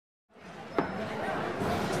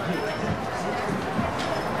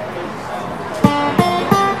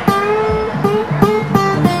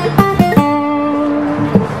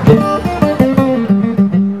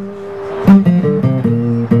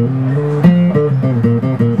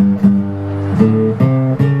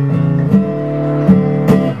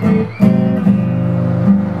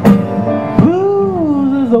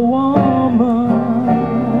Blues is a woman,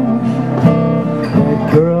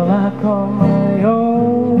 that girl I call my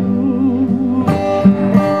own.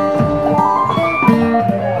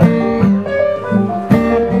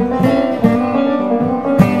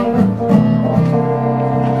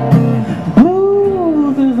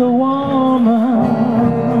 Blues is a woman,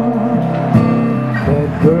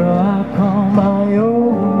 that girl I call my own.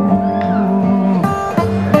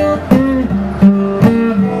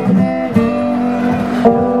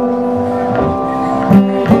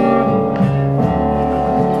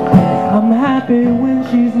 I'm happy when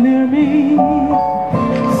she's near me,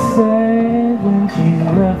 sad when she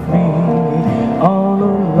left me all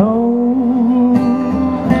alone.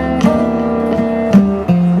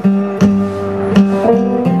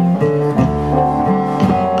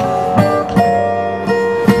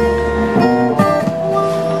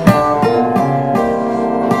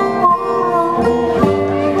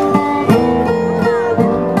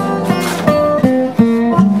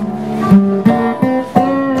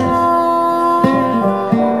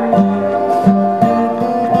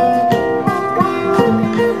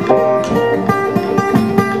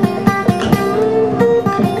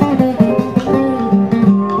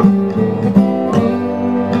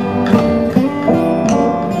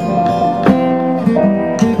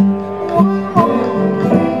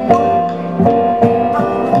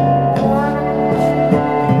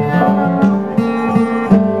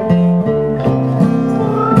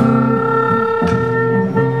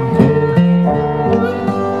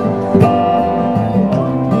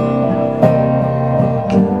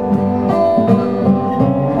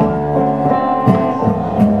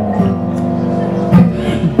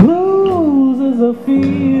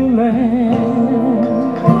 Feeling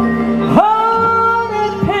hard,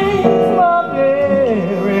 it pains my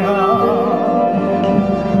very heart.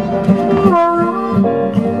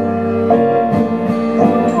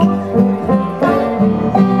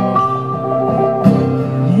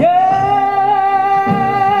 Yeah,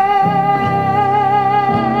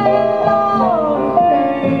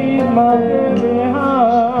 it pains my very heart.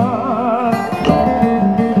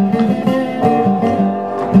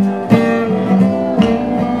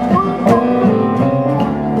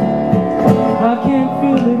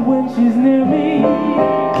 She's near me.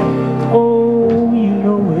 Oh, you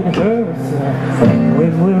know it hurts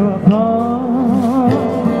when we're apart.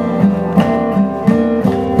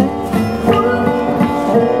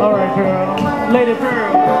 All right, girl. Lady girl.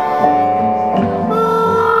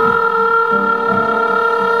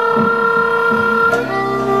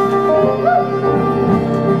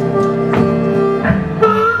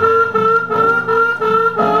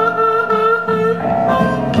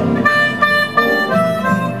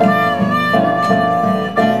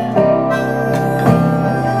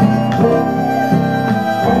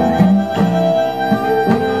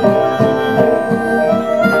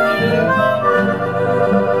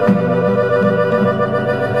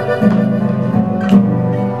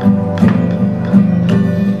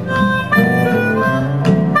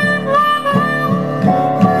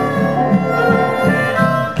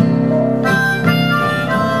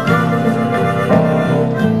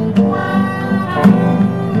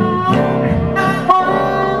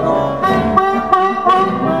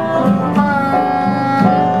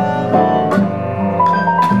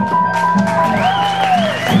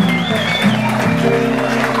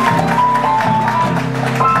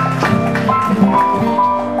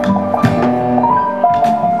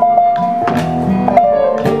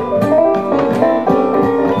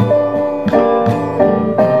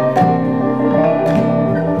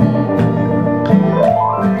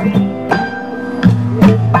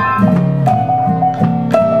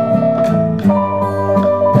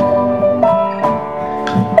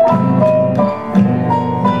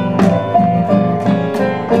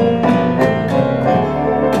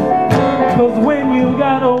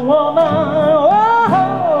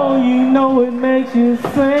 Makes you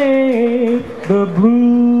sing the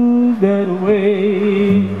blues that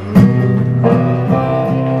way.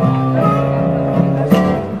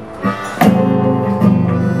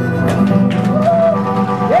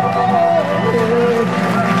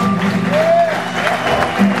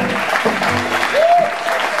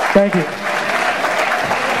 Thank you.